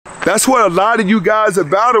That's what a lot of you guys are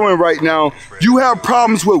battling right now. You have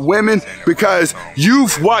problems with women because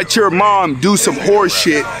you've watched your mom do some horse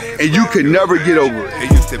shit and you can never get over it.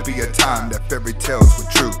 It used to be a time that fairy tales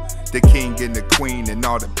were true. The king and the queen and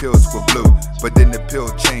all the pills were blue. But then the pill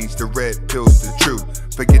changed, the red pill's the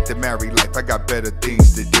truth. Forget the married life, I got better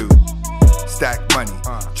things to do. Stack money,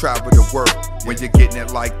 travel the world. When you're getting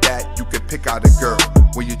it like that, you can pick out a girl.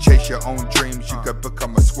 When you chase your own dreams, you can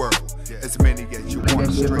become a squirrel. As many as you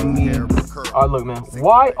want, straight hair or curl. Alright, look, man.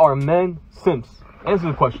 Why are men simps? Answer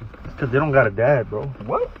the question. Because they don't got a dad, bro.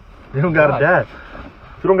 What? They don't got a dad.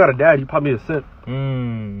 If you don't got a dad, you probably a simp.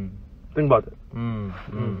 Think about that. You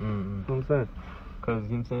know what I'm saying? Because,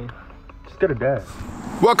 you know what I'm saying? Just get a dad.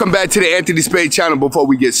 Welcome back to the Anthony Spade channel. Before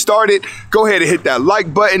we get started, go ahead and hit that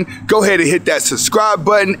like button, go ahead and hit that subscribe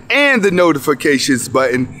button and the notifications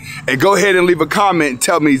button, and go ahead and leave a comment and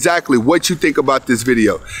tell me exactly what you think about this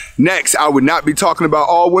video. Next, I would not be talking about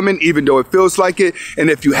all women, even though it feels like it.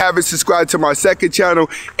 And if you haven't subscribed to my second channel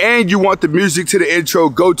and you want the music to the intro,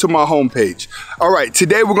 go to my homepage. All right,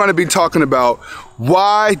 today we're going to be talking about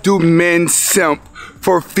why do men simp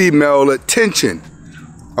for female attention?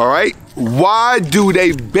 All right, why do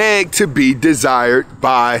they beg to be desired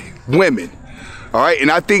by women? All right, and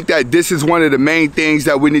I think that this is one of the main things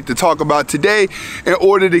that we need to talk about today in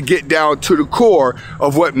order to get down to the core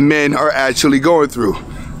of what men are actually going through.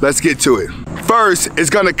 Let's get to it. First, it's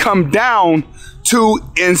gonna come down to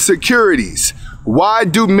insecurities. Why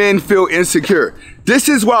do men feel insecure? This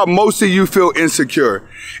is why most of you feel insecure.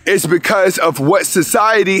 It's because of what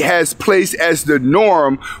society has placed as the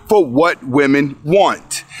norm for what women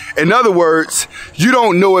want. In other words, you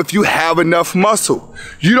don't know if you have enough muscle.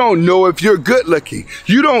 You don't know if you're good looking.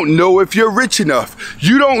 You don't know if you're rich enough.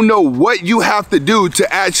 You don't know what you have to do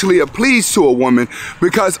to actually please to a woman,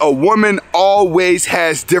 because a woman always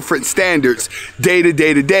has different standards day to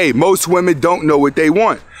day to day. Most women don't know what they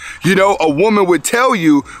want. You know, a woman would tell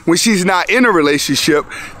you when she's not in a relationship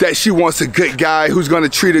that she wants a good guy who's going to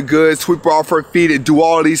treat her good, sweep her off her feet and do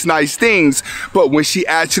all these nice things. But when she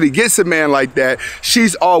actually gets a man like that,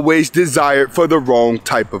 she's always desired for the wrong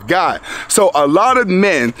type of guy. So a lot of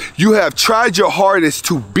men, you have tried your hardest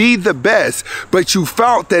to be the best, but you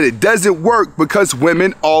found that it doesn't work because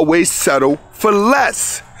women always settle for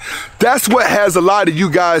less. That's what has a lot of you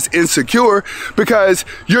guys insecure, because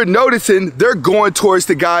you're noticing they're going towards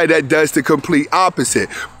the guy that does the complete opposite.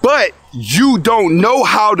 But you don't know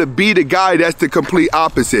how to be the guy that's the complete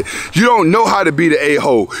opposite. You don't know how to be the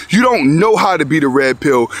a-hole. You don't know how to be the red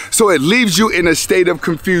pill. So it leaves you in a state of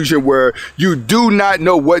confusion where you do not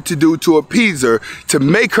know what to do to appease her, to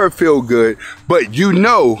make her feel good. But you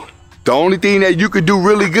know the only thing that you could do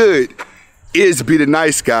really good is be the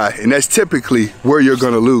nice guy, and that's typically where you're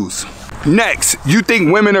gonna lose. Next, you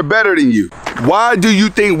think women are better than you. Why do you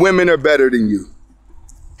think women are better than you?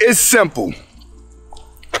 It's simple.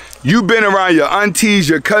 You've been around your aunties,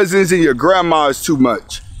 your cousins, and your grandmas too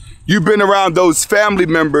much. You've been around those family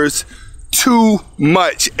members too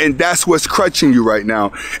much, and that's what's crutching you right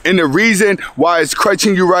now. And the reason why it's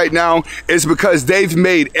crutching you right now is because they've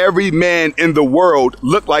made every man in the world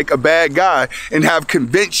look like a bad guy and have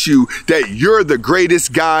convinced you that you're the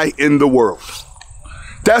greatest guy in the world.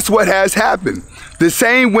 That's what has happened. The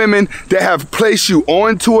same women that have placed you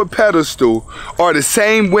onto a pedestal are the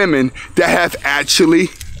same women that have actually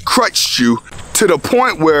crutched you to the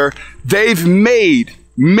point where they've made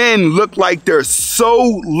men look like they're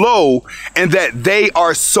so low and that they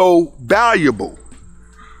are so valuable.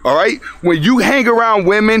 All right? When you hang around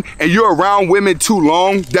women and you're around women too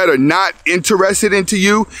long that are not interested into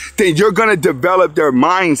you, then you're going to develop their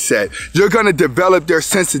mindset. You're going to develop their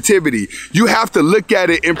sensitivity. You have to look at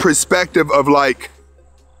it in perspective of like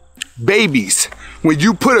babies. When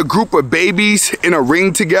you put a group of babies in a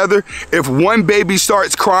ring together, if one baby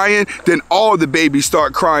starts crying, then all the babies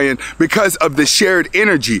start crying because of the shared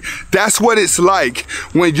energy. That's what it's like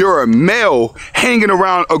when you're a male hanging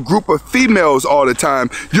around a group of females all the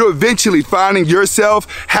time. You're eventually finding yourself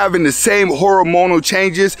having the same hormonal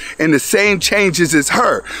changes and the same changes as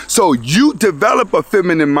her. So you develop a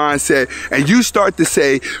feminine mindset and you start to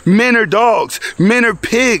say, men are dogs, men are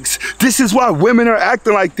pigs. This is why women are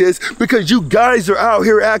acting like this, because you guys are out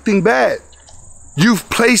here acting bad. You've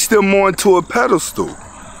placed them onto a pedestal.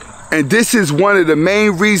 And this is one of the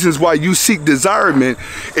main reasons why you seek desirement,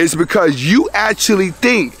 is because you actually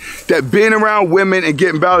think that being around women and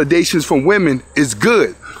getting validations from women is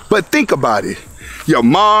good. But think about it. Your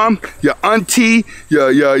mom, your auntie,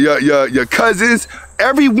 your cousins,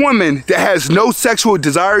 every woman that has no sexual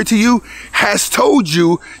desire to you has told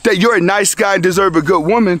you that you're a nice guy and deserve a good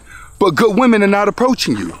woman, but good women are not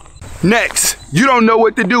approaching you. Next, you don't know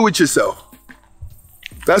what to do with yourself.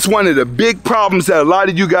 That's one of the big problems that a lot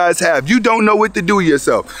of you guys have. You don't know what to do with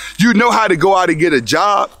yourself. You know how to go out and get a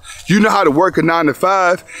job. You know how to work a 9 to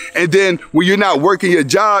 5. And then when you're not working your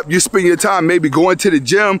job, you spend your time maybe going to the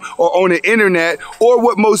gym or on the internet, or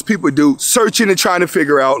what most people do, searching and trying to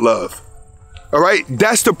figure out love. All right,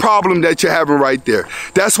 that's the problem that you're having right there.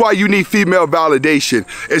 That's why you need female validation.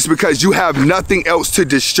 It's because you have nothing else to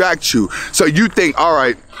distract you. So you think, all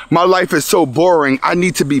right, my life is so boring, I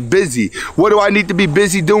need to be busy. What do I need to be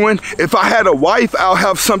busy doing? If I had a wife, I'll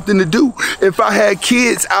have something to do. If I had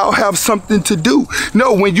kids, I'll have something to do.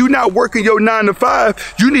 No, when you're not working your 9 to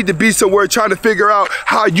 5, you need to be somewhere trying to figure out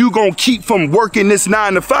how you gonna keep from working this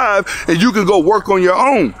 9 to 5 and you can go work on your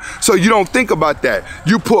own. So you don't think about that.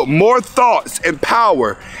 You put more thoughts and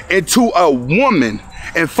power into a woman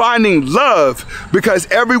and finding love because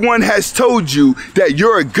everyone has told you that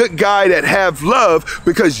you're a good guy that have love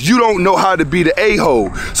because you don't know how to be the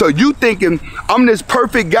a-hole. So you thinking, I'm this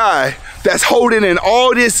perfect guy that's holding in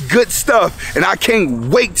all this good stuff and I can't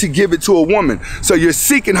wait to give it to a woman. So you're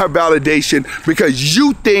seeking her validation because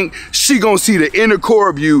you think she gonna see the inner core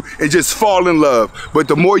of you and just fall in love. But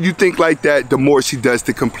the more you think like that, the more she does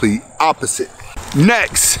the complete opposite.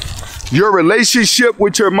 Next, your relationship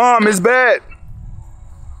with your mom is bad.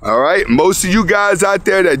 All right, most of you guys out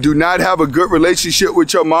there that do not have a good relationship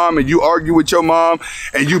with your mom and you argue with your mom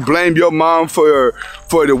and you blame your mom for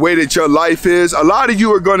the way that your life is, a lot of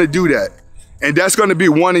you are gonna do that. And that's gonna be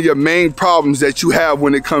one of your main problems that you have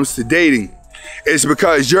when it comes to dating. It's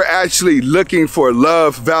because you're actually looking for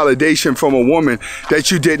love, validation from a woman that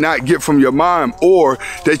you did not get from your mom, or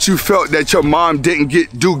that you felt that your mom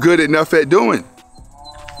didn't do good enough at doing.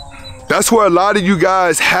 That's where a lot of you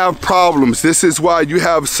guys have problems. This is why you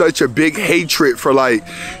have such a big hatred for like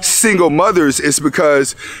single mothers. It's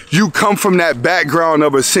because you come from that background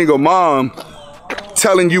of a single mom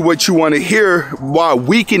telling you what you want to hear while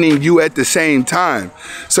weakening you at the same time.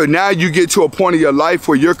 So now you get to a point of your life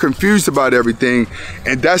where you're confused about everything,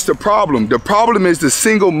 and that's the problem. The problem is the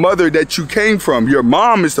single mother that you came from. Your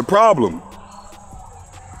mom is the problem.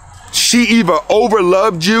 She either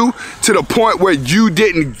overloved you to the point where you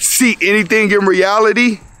didn't see anything in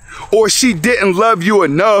reality, or she didn't love you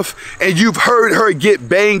enough and you've heard her get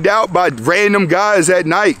banged out by random guys at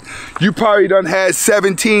night. You probably done had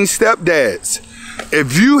 17 stepdads.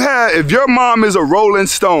 If your mom is a Rolling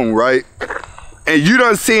Stone, right, and you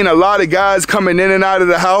done seen a lot of guys coming in and out of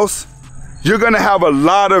the house, you're gonna have a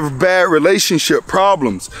lot of bad relationship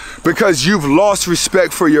problems because you've lost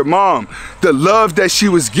respect for your mom. The love that she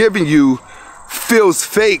was giving you feels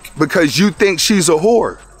fake because you think she's a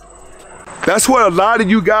whore. That's what a lot of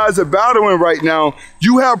you guys are battling right now.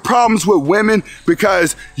 You have problems with women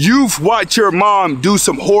because you've watched your mom do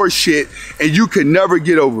some whore shit and you can never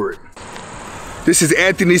get over it. This is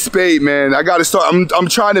Anthony Spade, man. I gotta start, I'm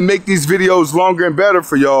trying to make these videos longer and better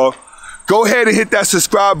for y'all. Go ahead and hit that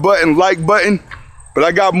subscribe button, like button, but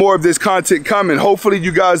I got more of this content coming. Hopefully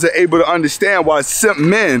you guys are able to understand why simp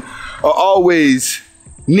men are always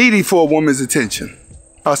needy for a woman's attention.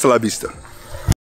 Hasta la vista.